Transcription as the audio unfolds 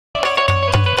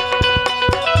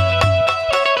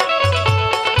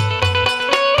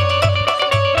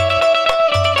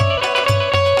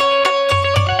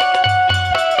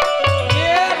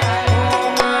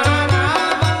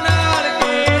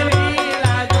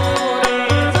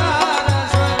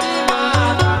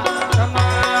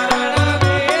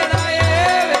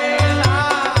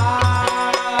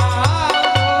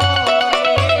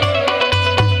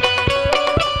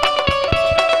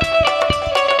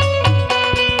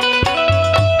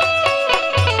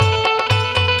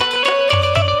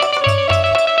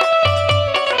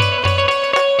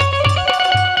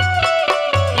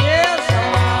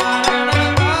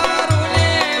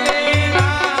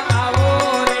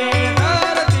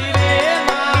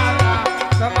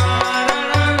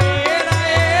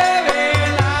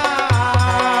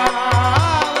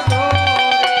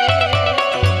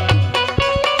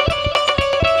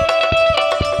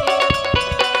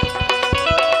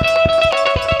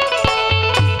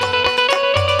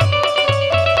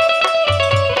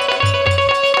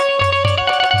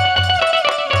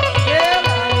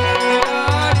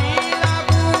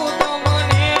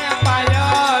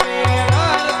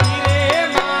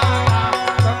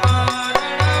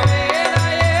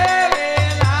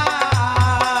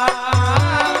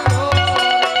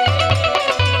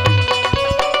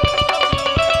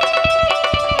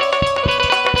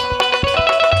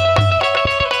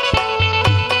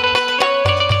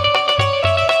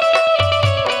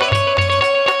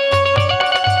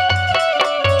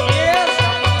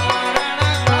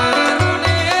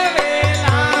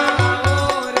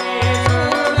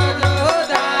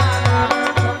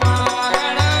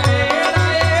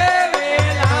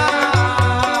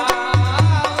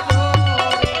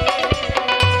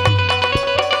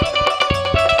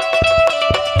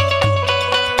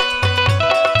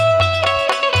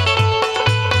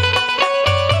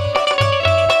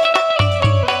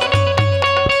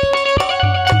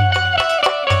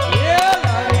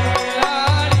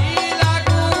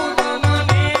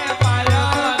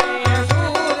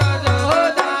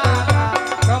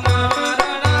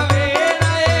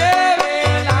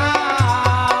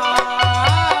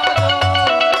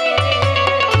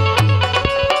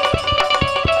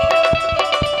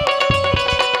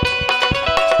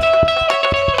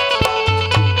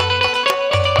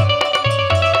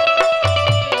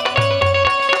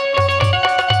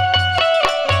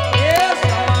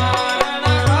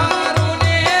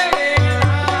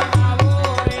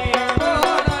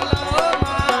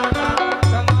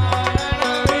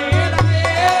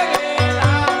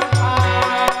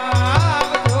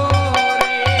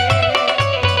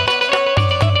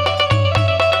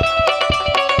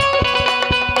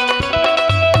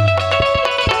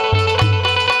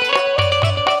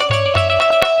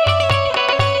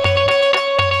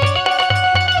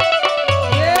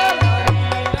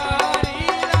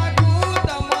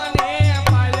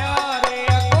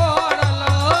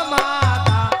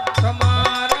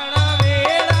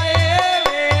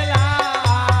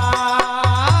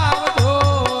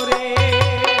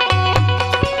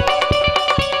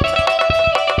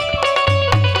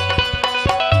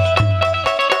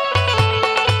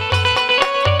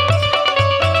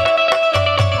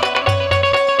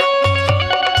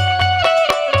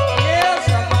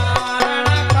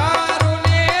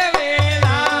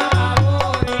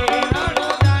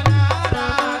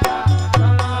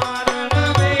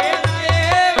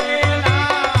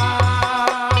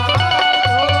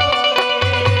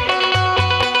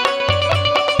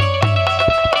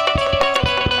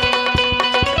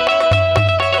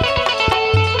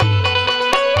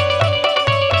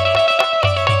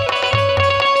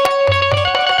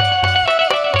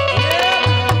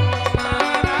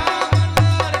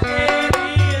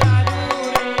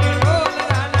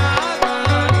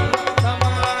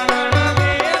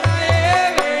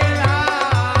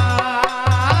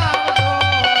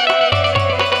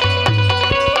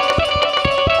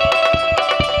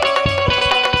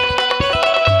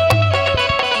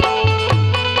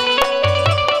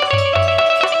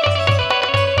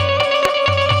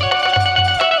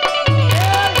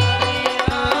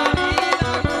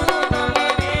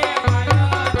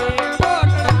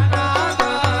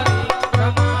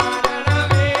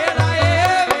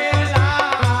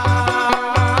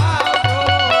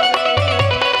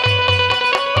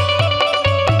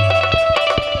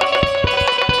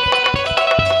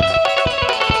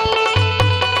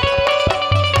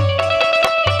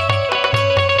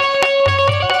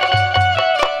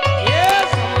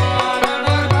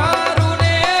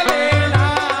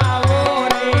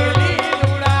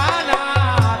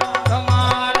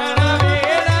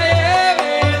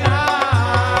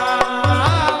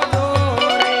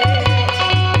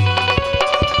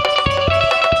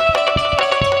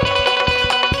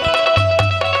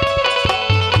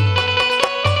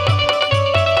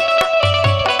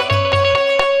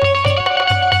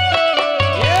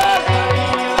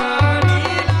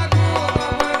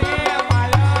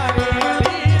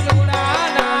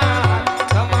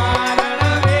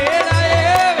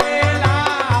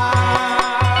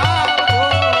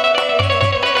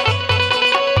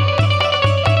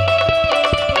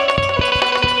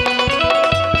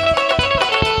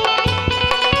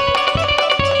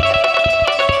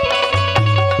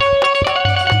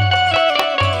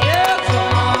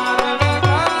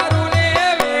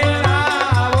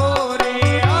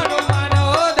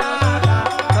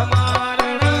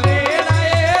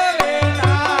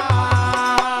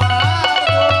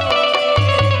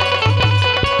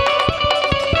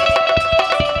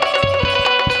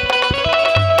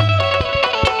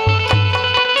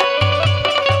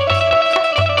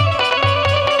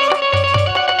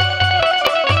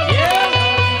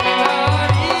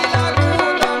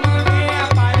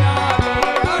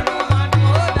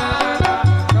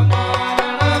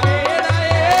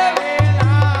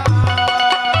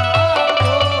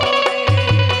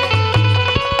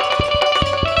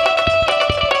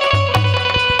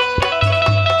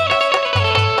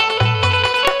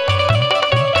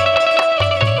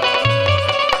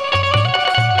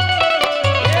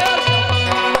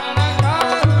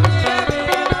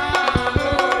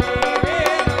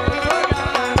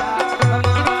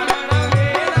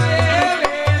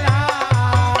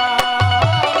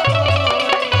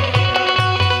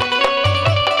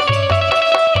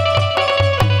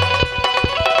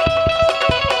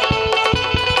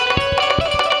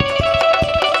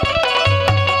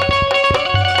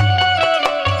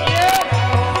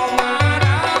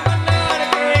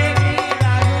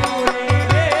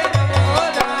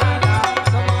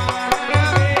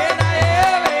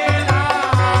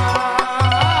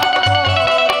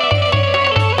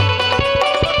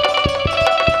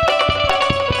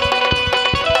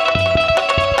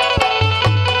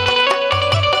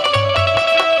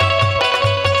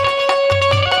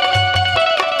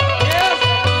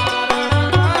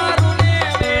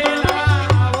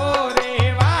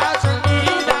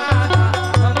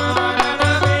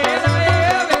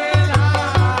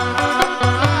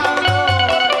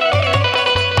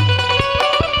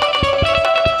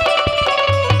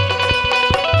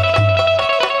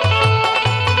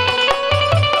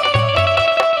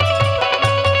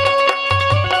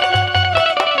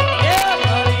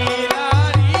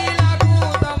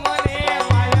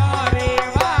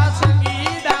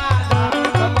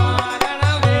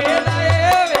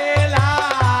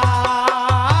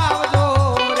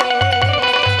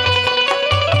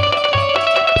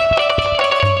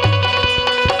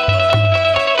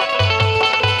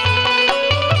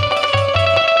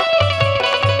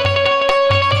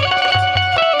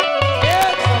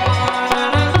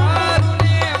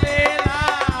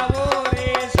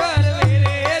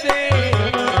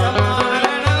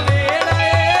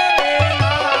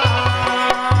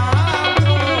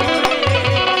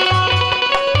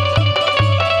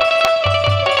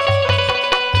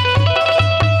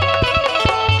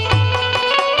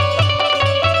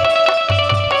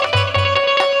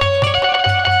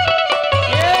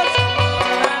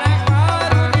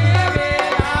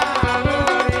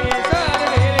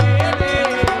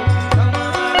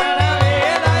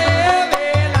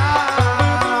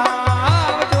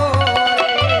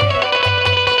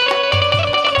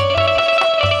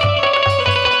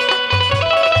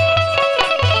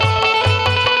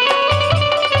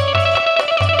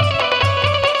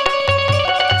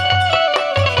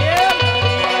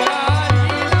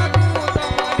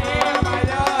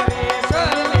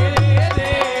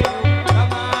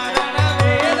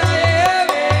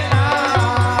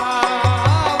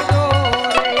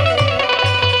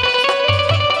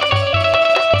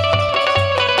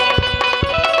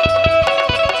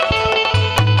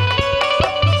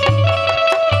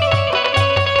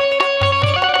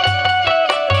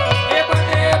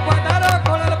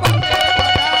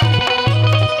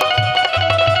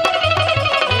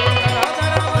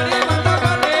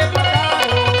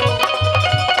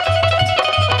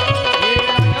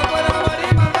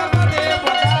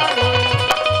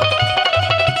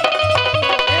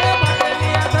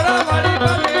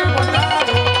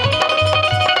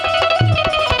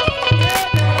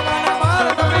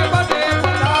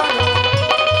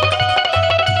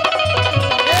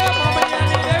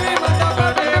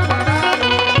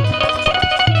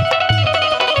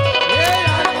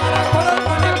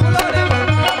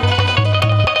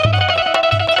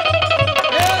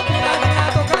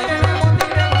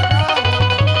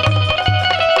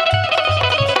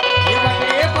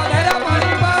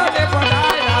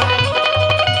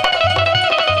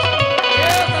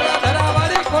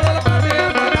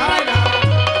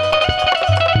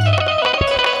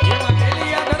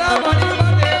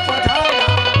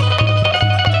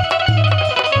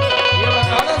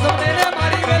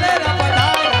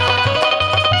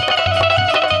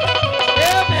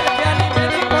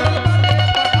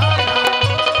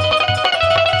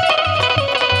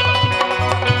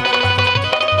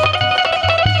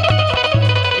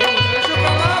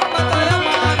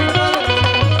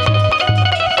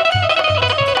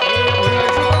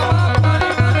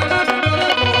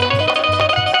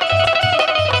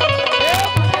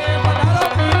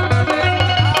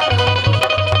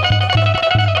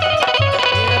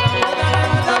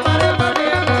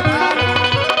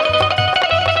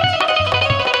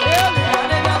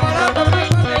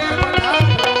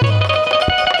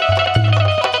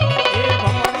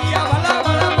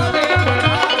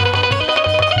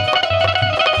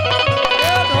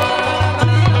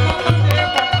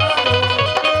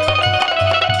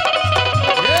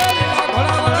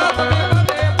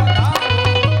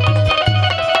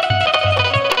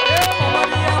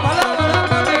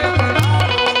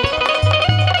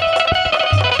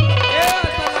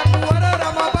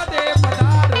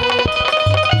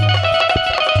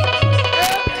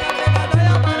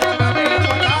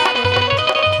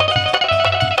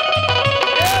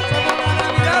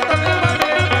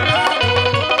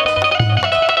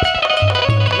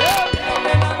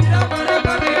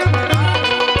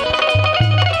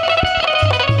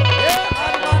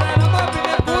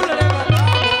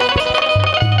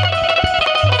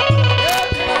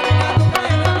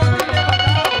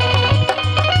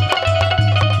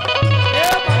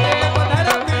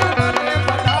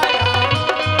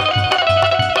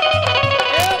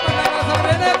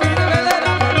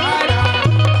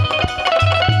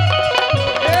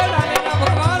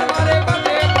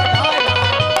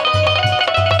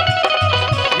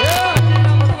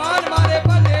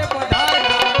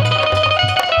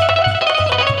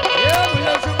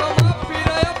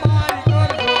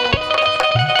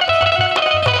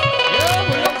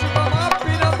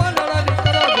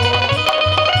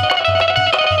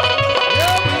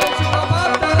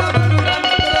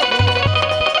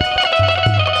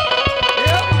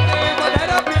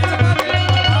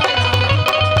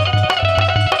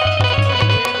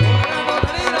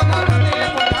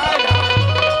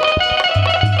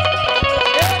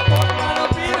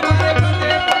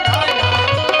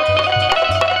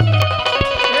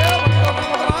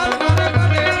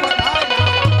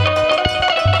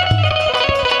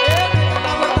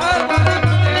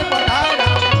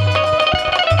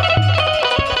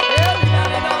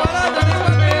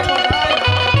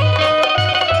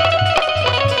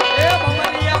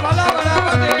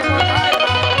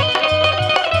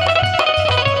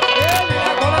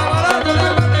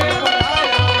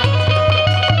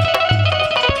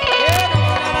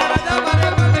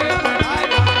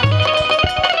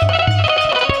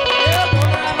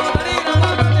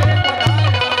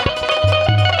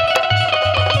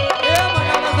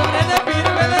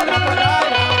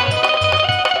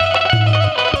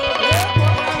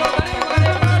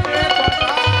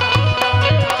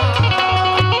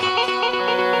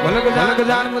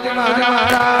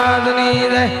महाराजनी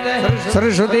जय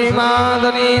सरस्वती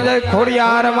मातनी जय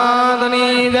खोड़ियार मातनी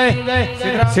जय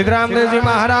सिद्धरामदेव जी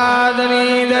महाराजनी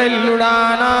जय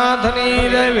लुड़ानाथनी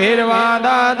जय भैरवा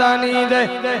दादानी जय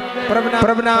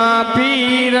प्रभना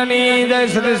पीरनी जय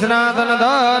सती सनातन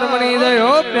धर्मनी जय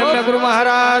ओम नमः गुरु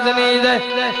महाराजनी जय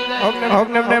ओम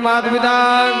नमः माता पिता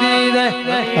की जय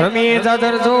रमेश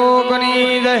चाचर शोकनी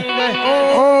जय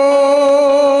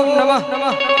ओम नमः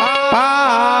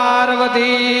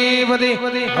पार्वती पति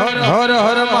हर हर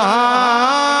हर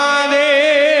महादेव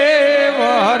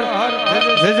हर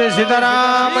जय जय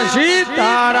सीताराम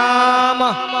सीताराम।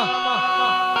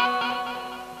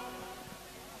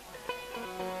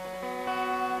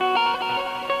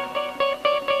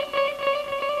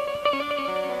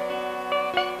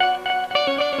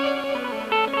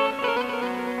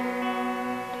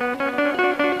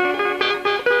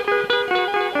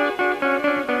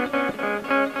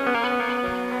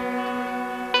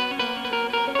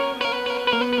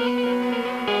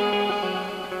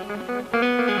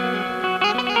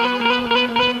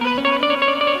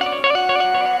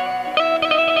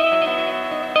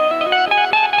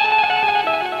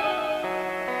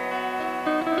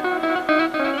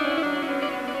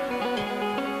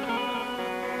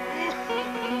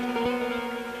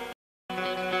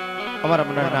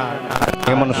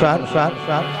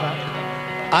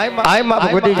 आय मां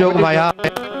भगवती जोग माया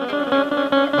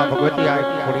मां भगवती आय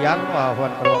खोड़ियार નું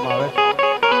આહવાન કરવામાં આવે છે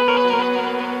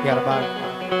ત્યારબાદ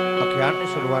અખ્યાનની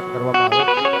શરૂઆત કરવામાં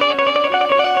આવે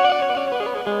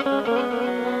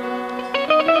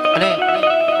અને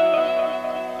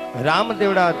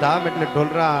રામદેવડા ધામ એટલે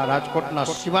ઢોલરા રાજકોટના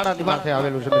સીમાડાની માથે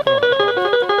આવેલું છે મિત્રો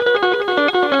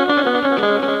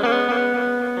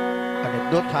અને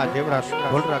દોથા જેવડા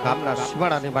ઢોલરા ગામના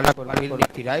સીમાડાની માથે પર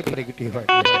મિલની કિરાય પ્રગટી હોય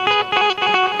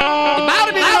बार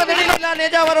बिगड़ो देला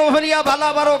नेजा वारो हरिया भाला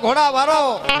वारो घोड़ा वारो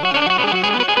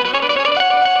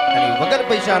અને વગર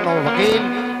પૈસાનો વકીલ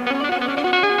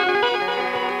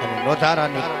અને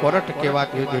નોધારાની કોરટ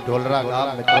કહેવાતી હતી ઢોલરા ગામ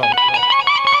મિત્રો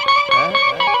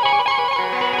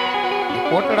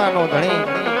કોટડાનો ધણી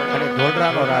અને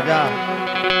ઢોલરાનો રાજા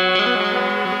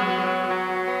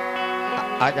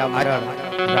આજ આ મરણ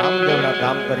રામદેવના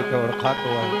ધામ તરીકે ઓળખાતો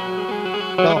હોય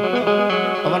તો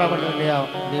અમારા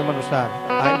નિયમ અનુસાર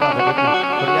આય માં ભગવતી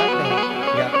ફરિયાદ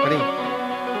યાદ કરી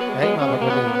હે માં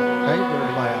ભગવતી હે જોગ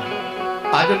માયા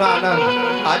આજનો આનંદ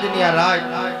આજની આ રાત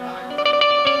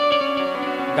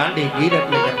ગાંડી ગીર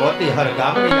એટલે કે મોતીહર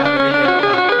ગામની યાદ રહી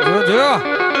જાય જો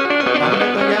અમને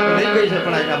તો યાદ રહી ગઈ છે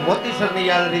પણ આ મોતીસરની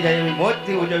યાદ રહી જાય એવી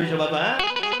મોજથી ઉજવી છે બાબા।